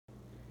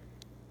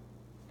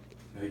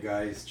Hey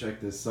guys,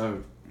 check this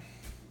out.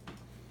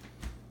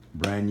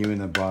 Brand new in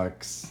the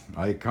box.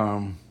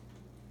 Icom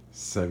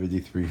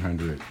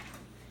 7300.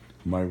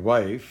 My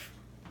wife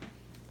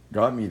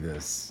got me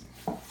this.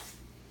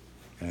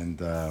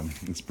 And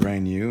it's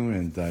brand new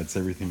and it's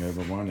everything I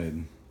ever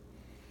wanted.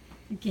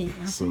 Okay,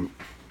 so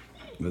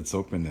let's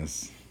open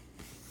this.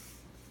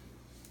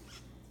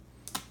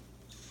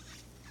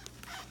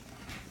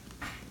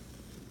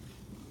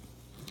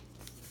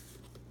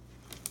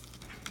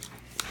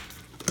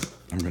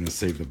 I'm going to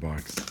save the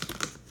box.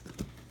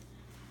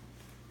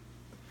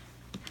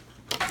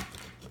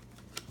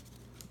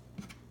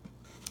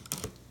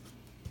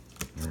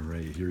 All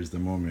right, here's the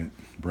moment.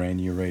 Brand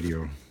new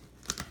radio.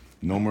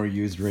 No more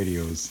used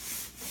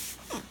radios.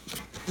 Oh,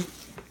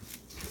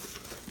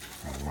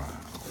 wow.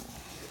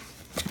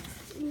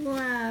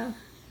 Wow.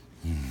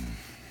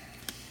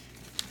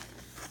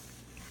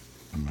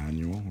 A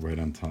manual right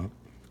on top.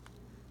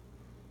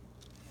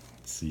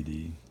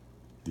 CD,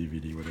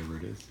 DVD, whatever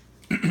it is.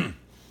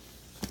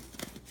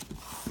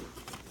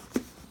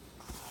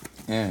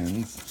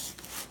 And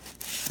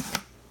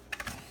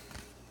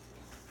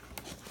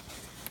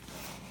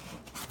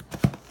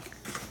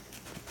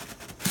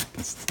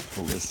let's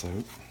pull this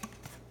out.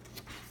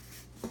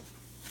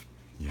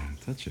 Yeah,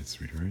 touch it,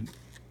 sweetheart.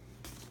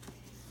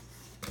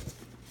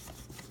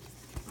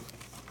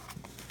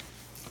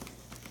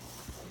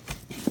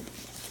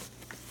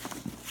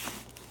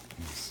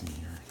 Let's see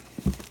here.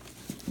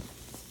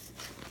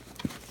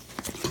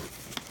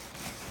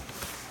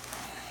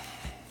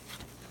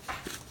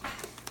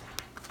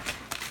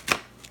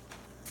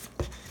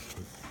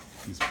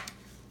 Put these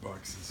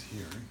boxes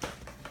here.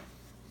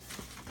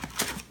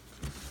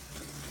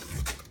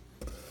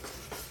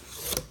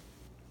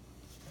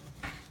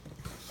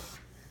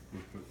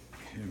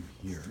 Him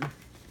here.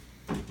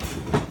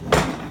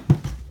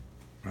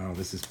 Wow,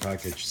 this is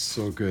packaged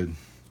so good.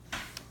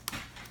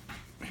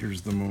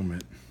 Here's the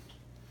moment.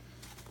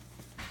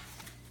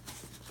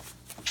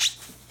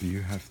 Do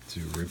you have to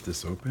rip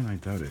this open? I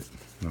doubt it.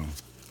 No.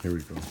 Here we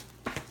go.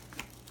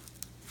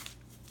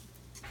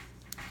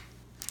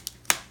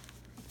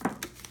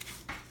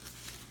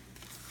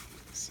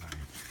 Side.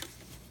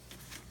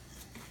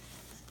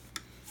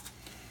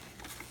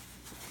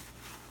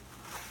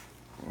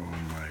 Oh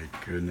my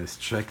goodness,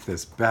 check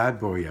this bad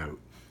boy out.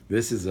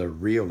 This is a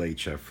real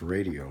HF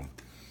radio.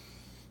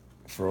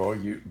 For all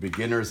you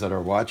beginners that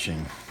are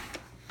watching,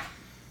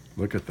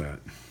 look at that.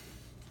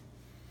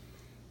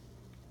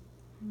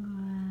 Wow.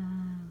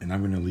 And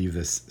I'm going to leave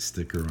this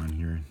sticker on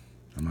here.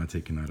 I'm not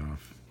taking that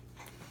off.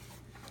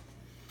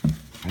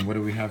 And what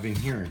do we have in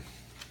here?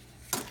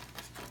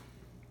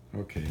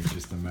 Okay,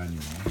 just a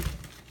manual.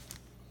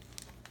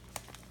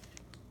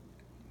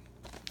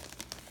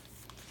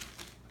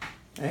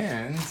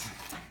 And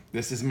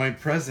this is my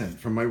present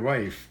from my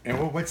wife. And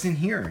well, what's in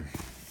here?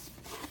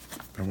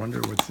 I wonder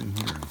what's in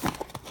here.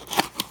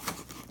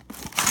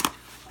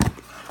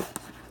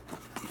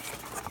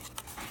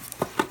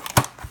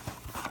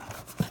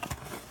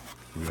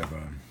 We have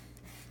a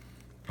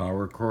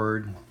power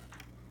cord.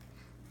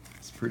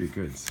 It's pretty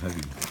good. It's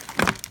heavy.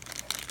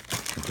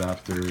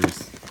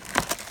 Adapters.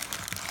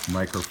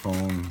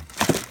 Microphone.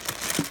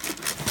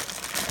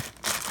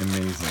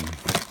 Amazing.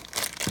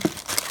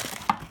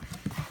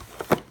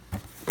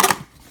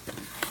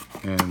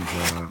 And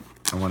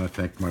I want to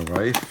thank my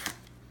wife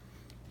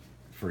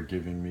for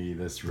giving me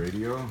this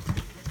radio.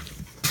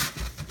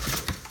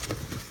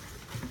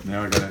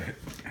 Now I gotta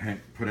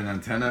put an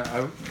antenna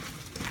out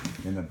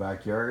in the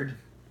backyard.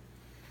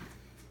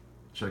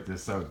 Check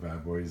this out,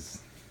 bad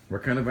boys.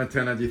 What kind of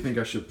antenna do you think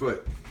I should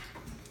put?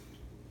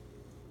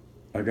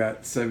 I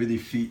got 70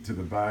 feet to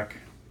the back.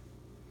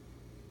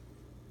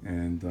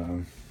 And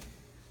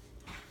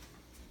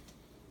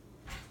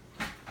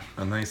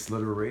a nice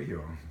little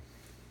radio.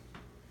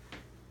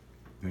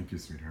 Thank you,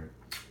 sweetheart.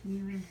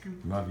 You're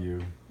welcome. Love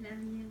you.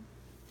 Love you.